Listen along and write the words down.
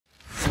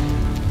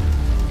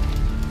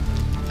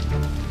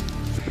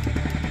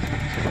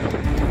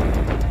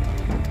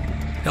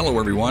Hello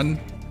everyone,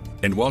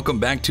 and welcome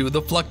back to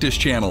the Fluctus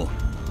Channel.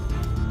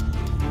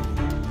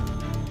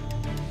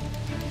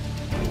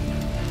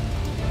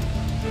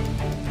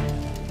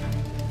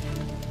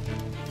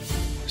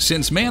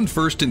 Since man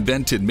first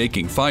invented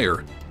making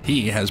fire,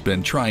 he has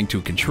been trying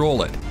to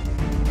control it.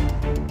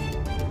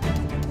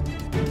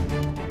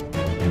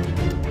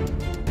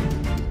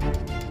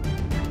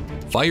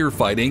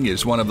 Firefighting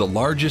is one of the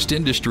largest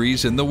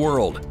industries in the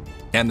world,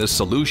 and the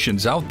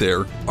solutions out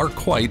there are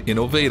quite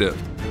innovative.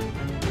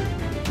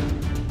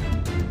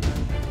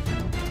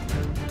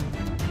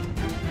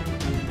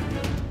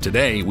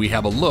 Today, we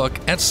have a look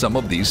at some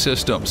of these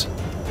systems.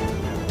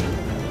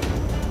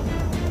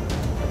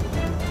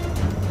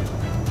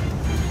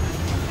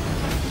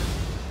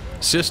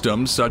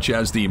 Systems such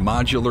as the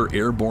Modular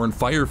Airborne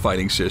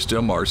Firefighting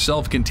System are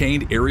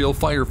self-contained aerial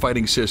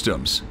firefighting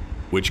systems,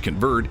 which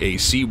convert a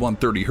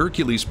C-130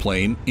 Hercules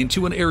plane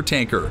into an air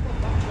tanker.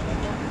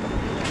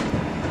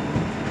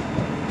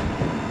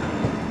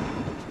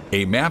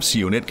 A MAPS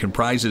unit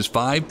comprises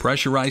 5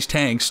 pressurized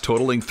tanks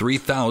totaling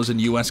 3,000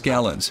 US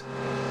gallons.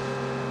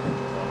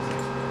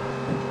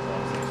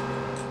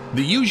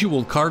 The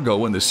usual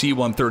cargo in the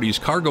C-130's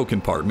cargo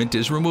compartment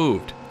is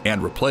removed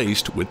and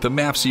replaced with the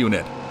MAPS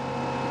unit.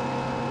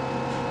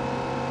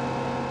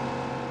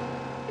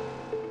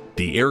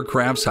 The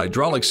aircraft's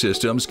hydraulic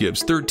systems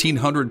gives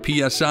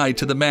 1,300 psi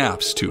to the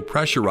MAPS to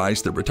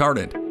pressurize the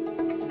retardant.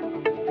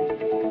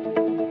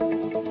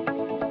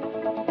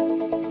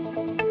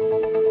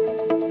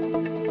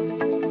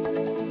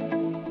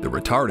 The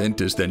retardant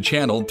is then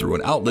channeled through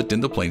an outlet in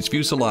the plane's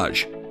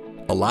fuselage,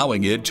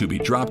 allowing it to be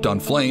dropped on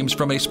flames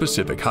from a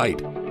specific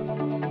height.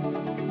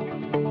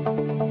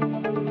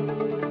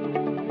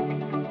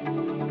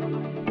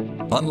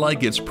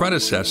 Unlike its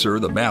predecessor,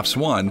 the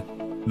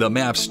MAPS-1, the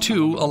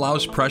MAPS-2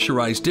 allows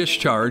pressurized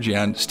discharge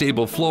and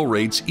stable flow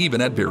rates even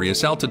at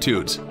various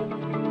altitudes.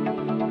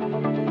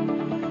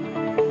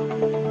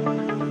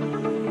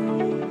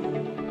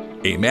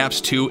 A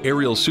MAPS-2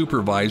 aerial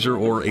supervisor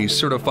or a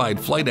certified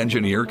flight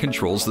engineer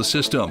controls the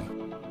system,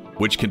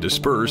 which can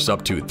disperse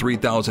up to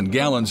 3,000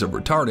 gallons of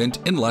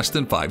retardant in less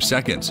than 5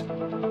 seconds.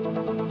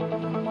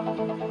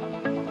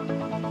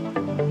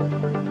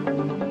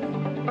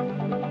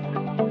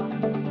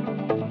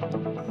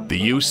 The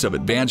use of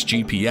advanced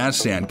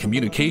GPS and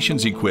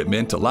communications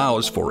equipment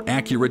allows for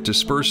accurate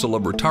dispersal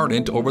of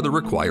retardant over the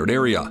required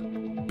area,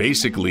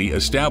 basically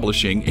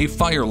establishing a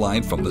fire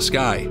line from the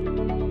sky.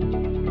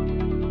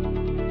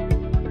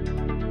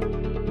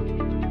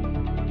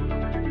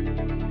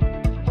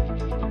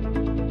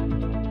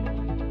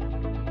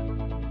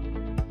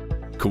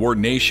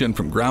 Coordination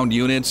from ground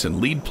units and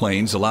lead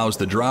planes allows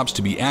the drops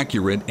to be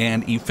accurate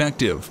and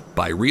effective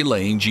by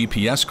relaying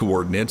GPS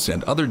coordinates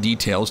and other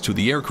details to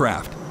the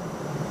aircraft.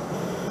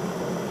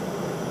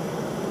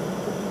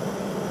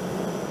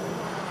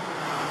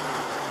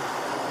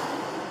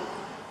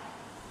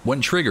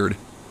 When triggered,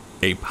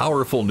 a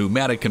powerful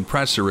pneumatic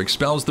compressor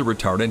expels the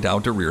retardant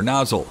out a rear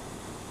nozzle.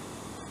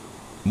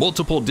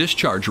 Multiple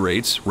discharge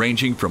rates,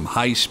 ranging from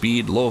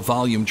high-speed,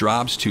 low-volume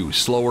drops to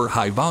slower,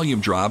 high-volume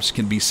drops,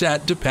 can be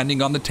set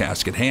depending on the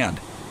task at hand.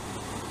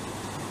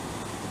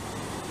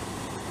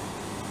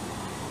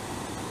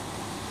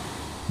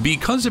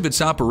 Because of its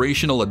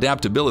operational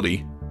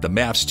adaptability, the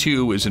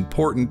MAPS-2 is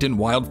important in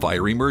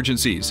wildfire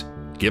emergencies,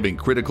 giving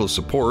critical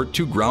support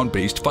to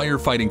ground-based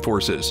firefighting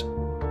forces.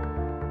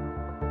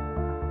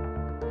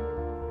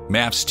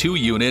 MAPS-2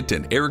 unit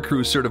and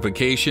aircrew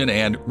certification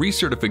and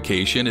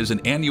recertification is an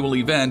annual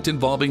event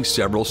involving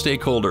several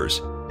stakeholders,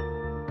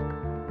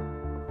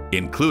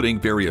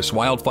 including various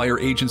wildfire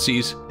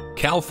agencies,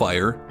 CAL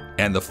FIRE,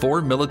 and the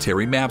 4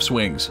 military MAPS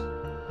wings.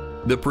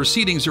 The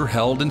proceedings are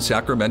held in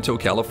Sacramento,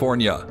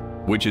 California,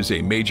 which is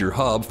a major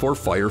hub for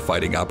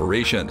firefighting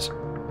operations.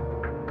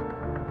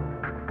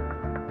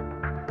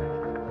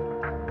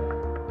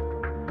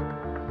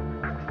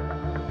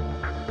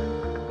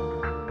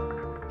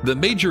 The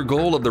major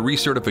goal of the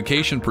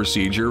recertification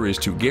procedure is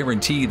to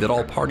guarantee that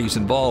all parties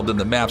involved in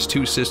the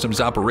MAPS-2 system's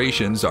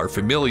operations are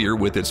familiar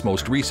with its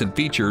most recent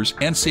features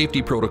and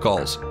safety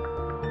protocols.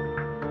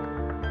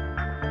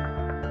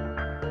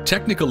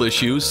 Technical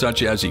issues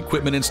such as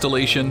equipment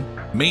installation,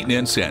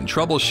 maintenance, and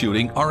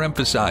troubleshooting are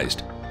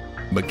emphasized.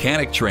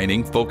 Mechanic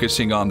training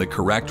focusing on the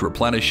correct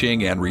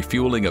replenishing and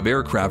refueling of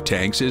aircraft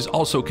tanks is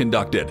also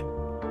conducted.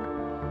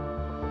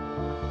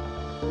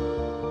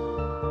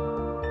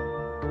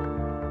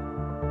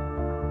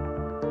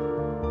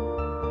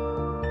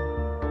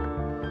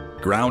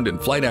 Ground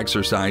and flight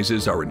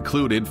exercises are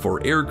included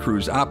for air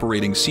crews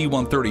operating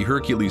C-130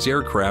 Hercules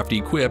aircraft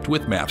equipped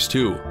with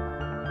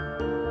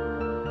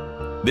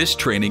MAPS-2. This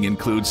training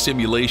includes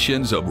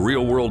simulations of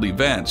real-world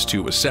events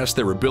to assess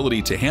their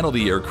ability to handle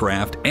the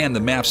aircraft and the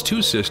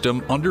MAPS-2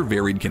 system under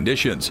varied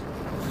conditions.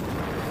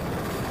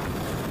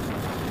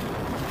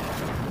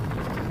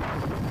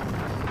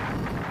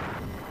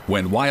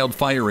 When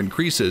wildfire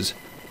increases,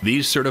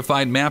 these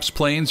certified MAPS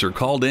planes are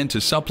called in to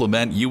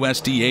supplement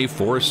USDA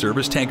Forest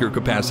Service tanker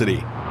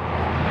capacity.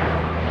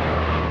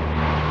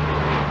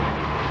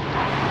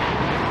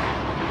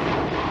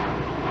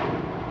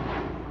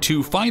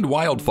 To find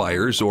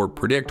wildfires or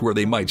predict where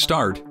they might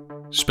start,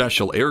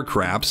 special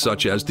aircraft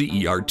such as the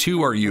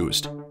ER-2 are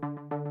used.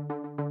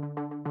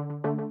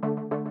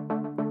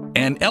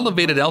 An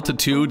elevated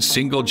altitude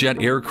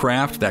single-jet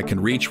aircraft that can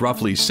reach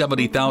roughly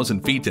 70,000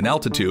 feet in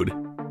altitude,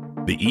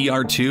 the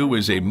ER-2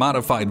 is a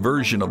modified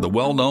version of the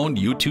well-known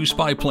U-2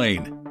 spy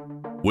plane,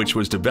 which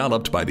was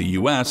developed by the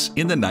U.S.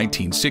 in the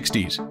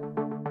 1960s.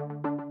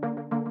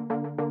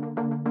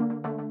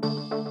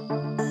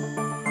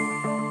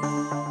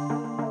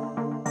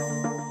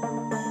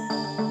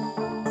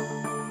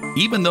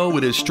 Even though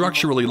it is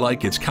structurally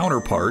like its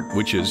counterpart,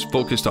 which is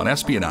focused on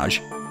espionage,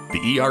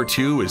 the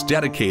ER-2 is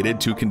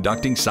dedicated to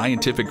conducting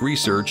scientific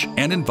research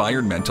and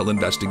environmental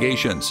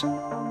investigations.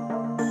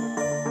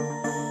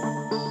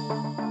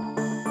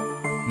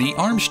 The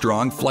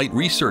Armstrong Flight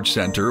Research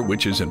Center,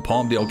 which is in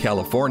Palmdale,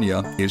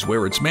 California, is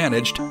where it's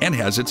managed and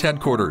has its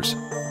headquarters.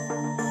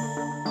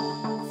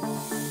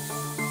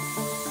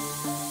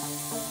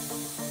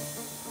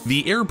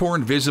 The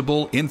Airborne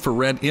Visible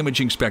Infrared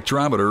Imaging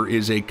Spectrometer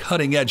is a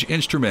cutting-edge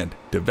instrument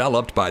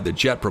developed by the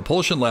Jet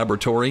Propulsion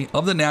Laboratory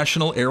of the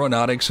National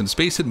Aeronautics and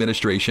Space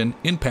Administration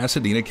in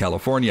Pasadena,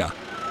 California.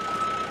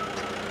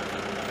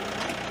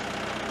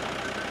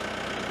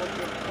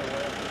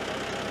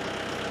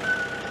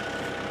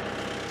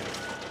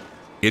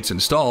 It's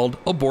installed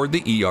aboard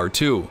the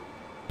ER-2.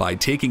 By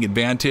taking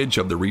advantage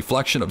of the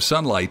reflection of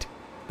sunlight,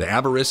 the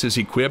Abaris is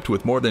equipped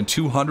with more than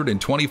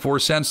 224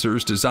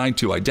 sensors designed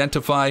to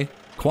identify,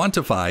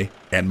 quantify,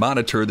 and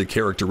monitor the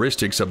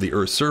characteristics of the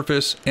Earth's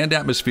surface and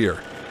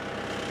atmosphere.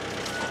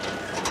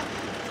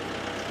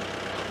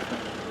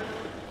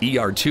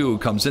 ER-2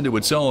 comes into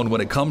its own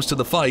when it comes to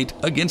the fight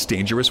against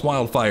dangerous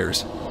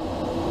wildfires.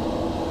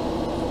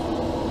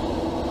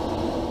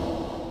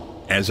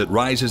 As it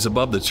rises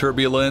above the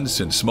turbulence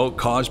and smoke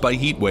caused by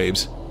heat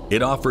waves,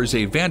 it offers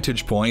a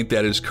vantage point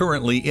that is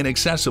currently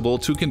inaccessible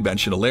to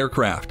conventional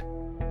aircraft.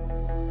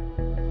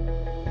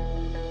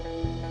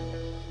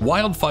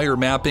 Wildfire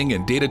mapping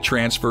and data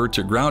transfer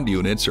to ground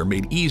units are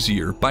made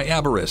easier by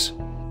Abaris.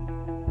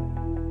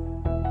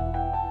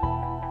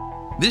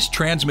 This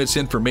transmits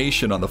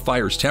information on the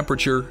fire's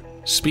temperature,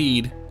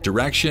 speed,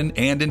 direction,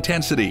 and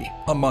intensity,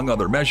 among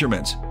other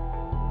measurements.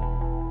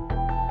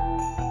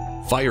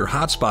 Fire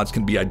hotspots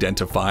can be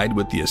identified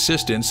with the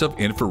assistance of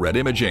infrared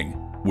imaging,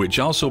 which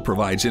also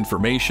provides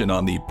information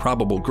on the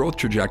probable growth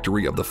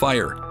trajectory of the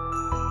fire.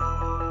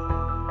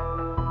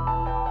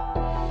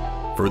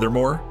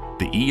 Furthermore,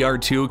 the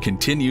ER-2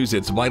 continues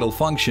its vital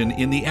function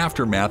in the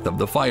aftermath of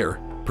the fire,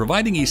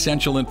 providing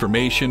essential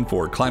information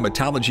for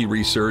climatology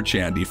research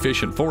and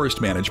efficient forest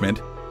management.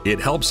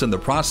 It helps in the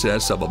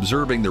process of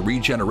observing the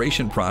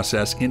regeneration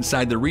process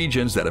inside the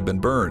regions that have been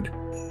burned.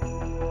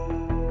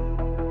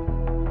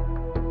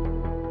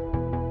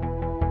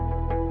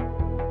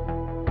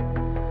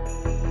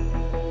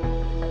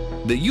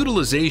 The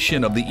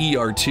utilization of the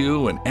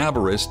ER-2 and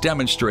Abaris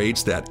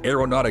demonstrates that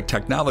aeronautic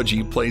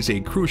technology plays a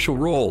crucial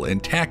role in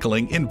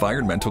tackling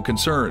environmental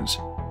concerns,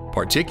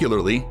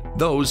 particularly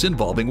those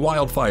involving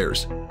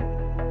wildfires.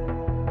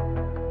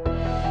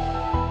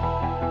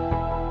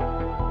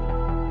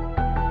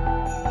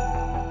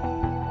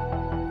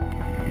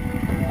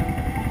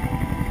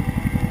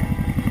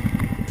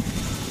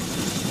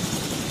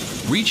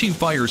 Reaching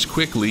fires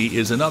quickly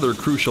is another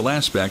crucial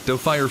aspect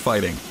of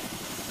firefighting.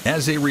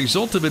 As a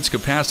result of its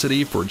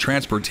capacity for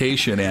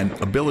transportation and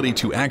ability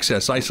to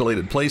access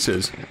isolated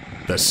places,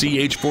 the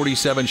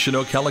CH-47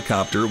 Chinook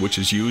helicopter, which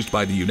is used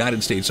by the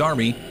United States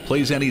Army,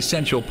 plays an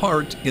essential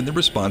part in the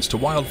response to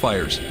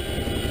wildfires.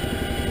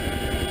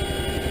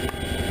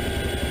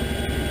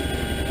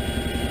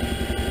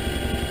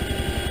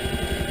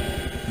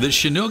 The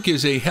Chinook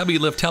is a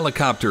heavy-lift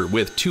helicopter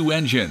with 2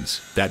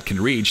 engines that can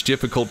reach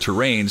difficult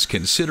terrains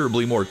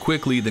considerably more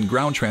quickly than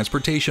ground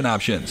transportation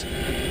options.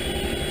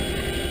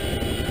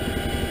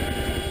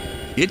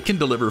 It can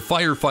deliver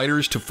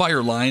firefighters to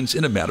fire lines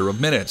in a matter of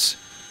minutes,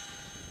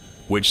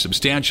 which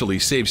substantially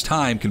saves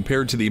time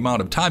compared to the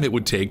amount of time it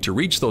would take to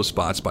reach those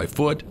spots by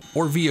foot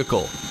or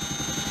vehicle.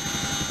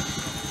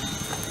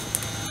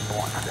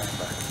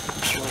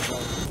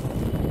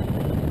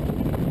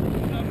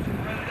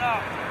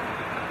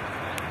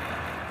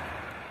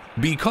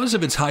 Because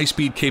of its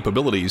high-speed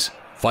capabilities,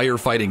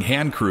 firefighting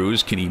hand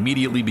crews can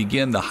immediately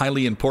begin the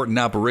highly important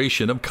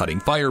operation of cutting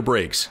fire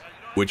breaks,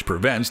 which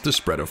prevents the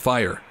spread of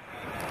fire.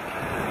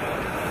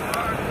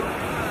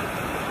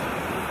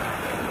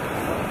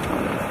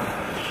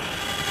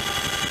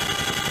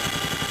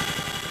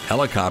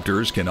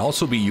 Helicopters can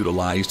also be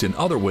utilized in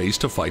other ways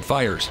to fight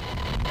fires.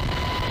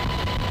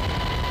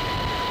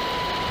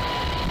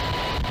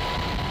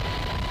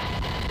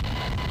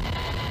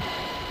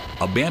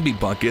 A Bambi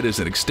bucket is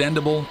an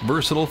extendable,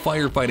 versatile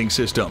firefighting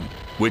system,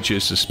 which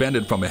is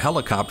suspended from a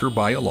helicopter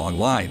by a long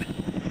line.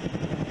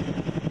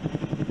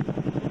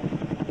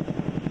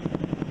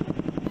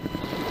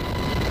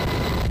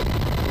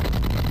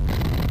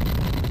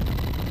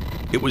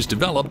 It was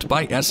developed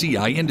by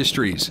SEI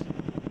Industries,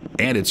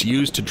 and it's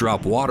used to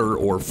drop water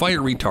or fire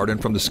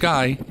retardant from the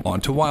sky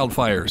onto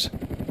wildfires.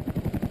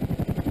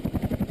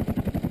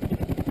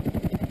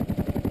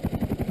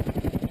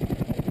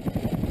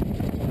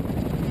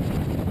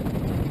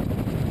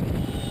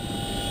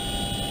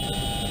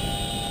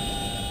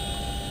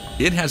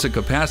 It has a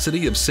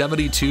capacity of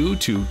 72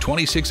 to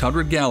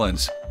 2,600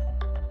 gallons.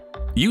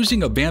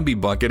 Using a Bambi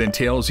bucket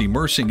entails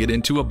immersing it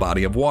into a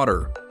body of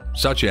water,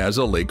 such as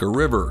a lake or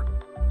river,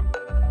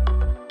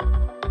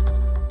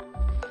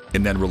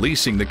 and then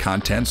releasing the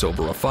contents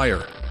over a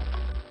fire.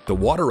 The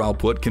water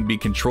output can be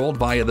controlled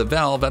via the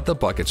valve at the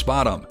bucket's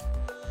bottom,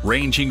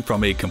 ranging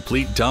from a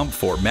complete dump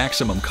for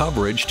maximum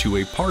coverage to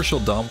a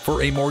partial dump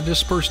for a more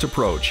dispersed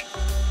approach.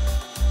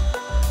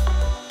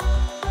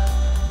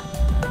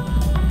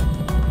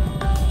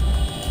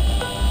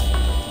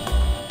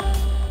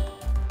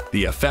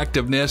 The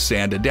effectiveness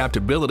and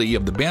adaptability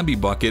of the Bambi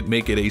bucket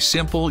make it a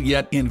simple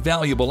yet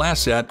invaluable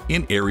asset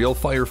in aerial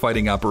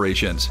firefighting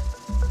operations.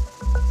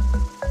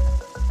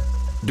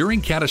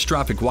 During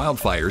catastrophic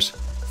wildfires,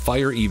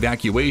 fire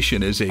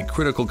evacuation is a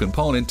critical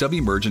component of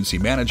emergency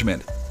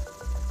management.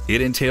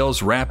 It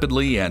entails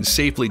rapidly and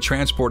safely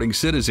transporting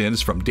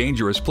citizens from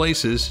dangerous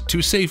places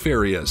to safe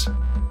areas.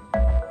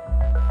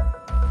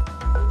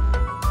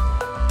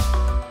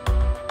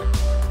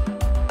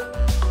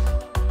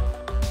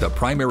 The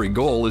primary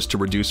goal is to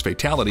reduce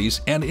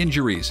fatalities and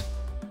injuries.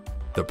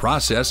 The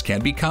process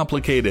can be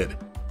complicated,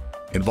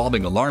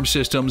 involving alarm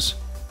systems,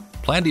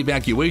 planned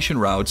evacuation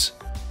routes,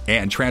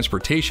 and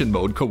transportation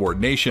mode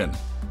coordination.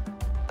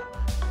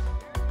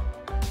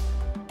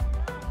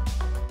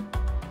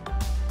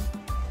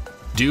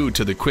 Due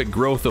to the quick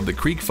growth of the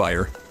creek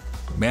fire,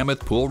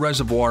 Mammoth Pool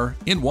Reservoir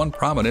in one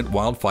prominent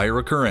wildfire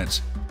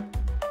occurrence.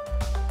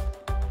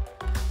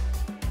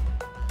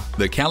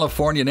 The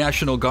California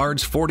National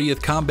Guard's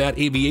 40th Combat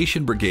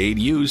Aviation Brigade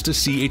used a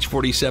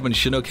CH-47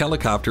 Chinook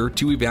helicopter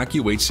to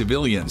evacuate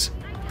civilians.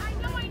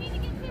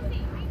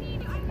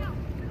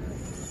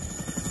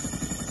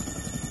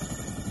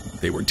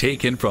 They were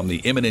taken from the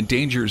imminent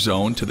danger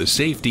zone to the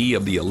safety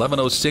of the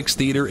 1106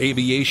 Theater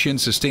Aviation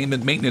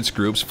Sustainment Maintenance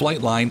Group's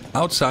flight line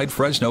outside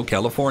Fresno,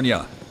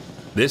 California.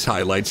 This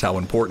highlights how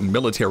important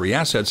military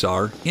assets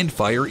are in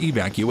fire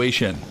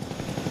evacuation.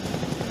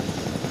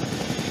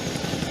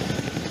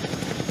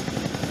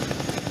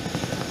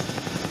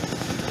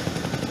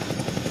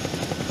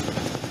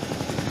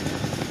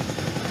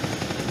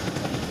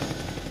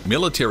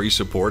 Military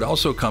support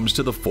also comes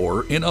to the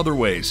fore in other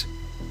ways.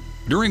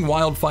 During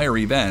wildfire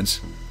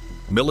events,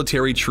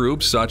 military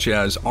troops such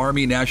as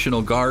Army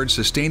National Guard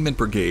sustainment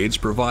brigades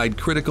provide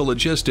critical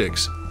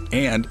logistics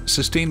and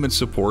sustainment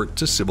support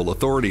to civil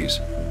authorities.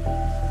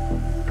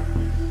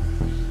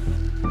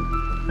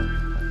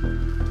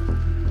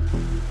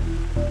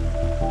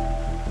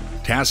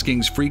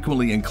 Taskings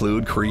frequently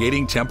include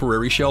creating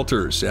temporary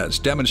shelters, as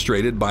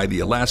demonstrated by the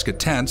Alaska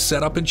tents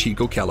set up in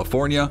Chico,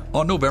 California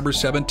on November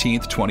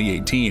 17,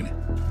 2018.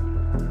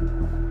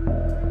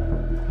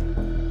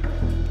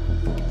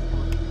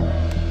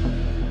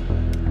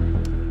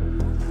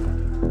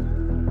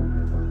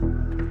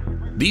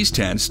 These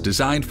tents,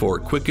 designed for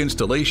quick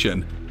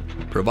installation,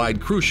 provide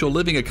crucial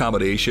living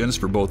accommodations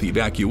for both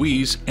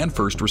evacuees and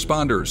first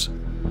responders.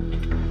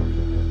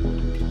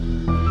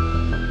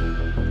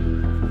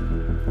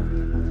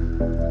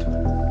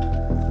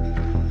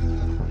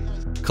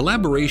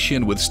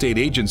 Collaboration with state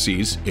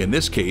agencies, in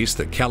this case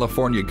the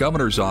California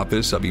Governor's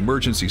Office of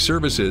Emergency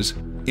Services,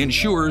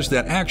 ensures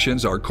that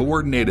actions are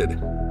coordinated.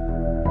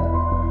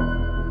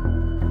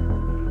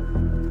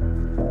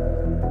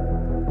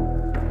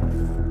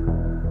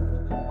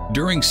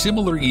 During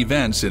similar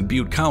events in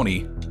Butte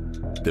County,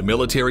 the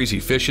military's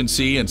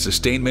efficiency and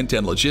sustainment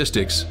and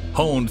logistics,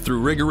 honed through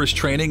rigorous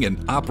training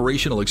and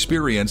operational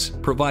experience,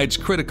 provides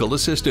critical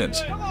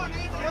assistance.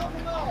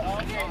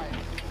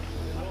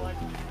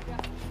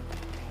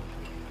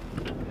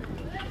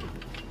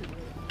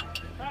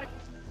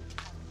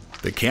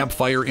 The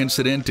campfire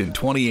incident in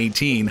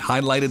 2018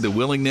 highlighted the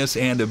willingness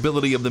and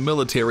ability of the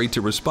military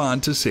to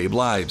respond to save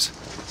lives.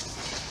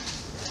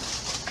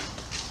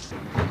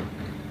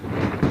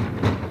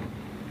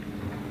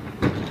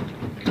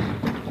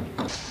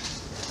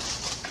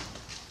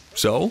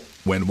 So,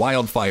 when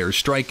wildfires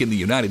strike in the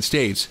United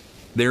States,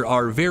 there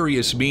are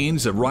various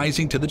means of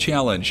rising to the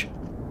challenge.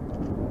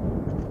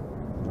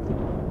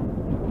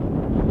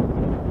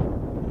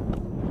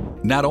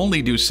 Not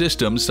only do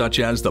systems such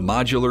as the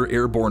modular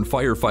airborne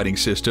firefighting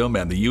system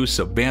and the use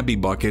of Bambi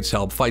buckets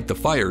help fight the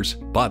fires,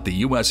 but the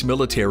U.S.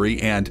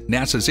 military and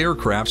NASA's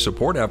aircraft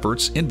support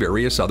efforts in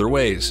various other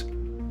ways.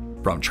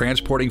 From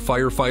transporting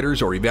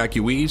firefighters or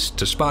evacuees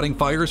to spotting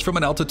fires from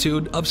an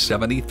altitude of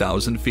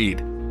 70,000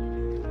 feet.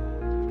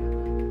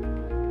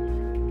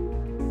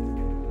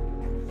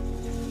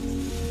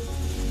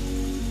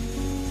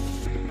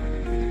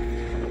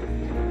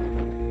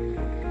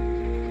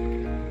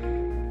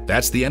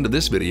 That's the end of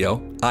this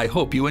video. I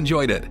hope you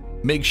enjoyed it.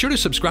 Make sure to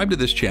subscribe to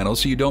this channel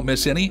so you don't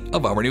miss any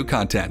of our new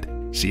content.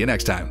 See you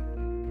next time.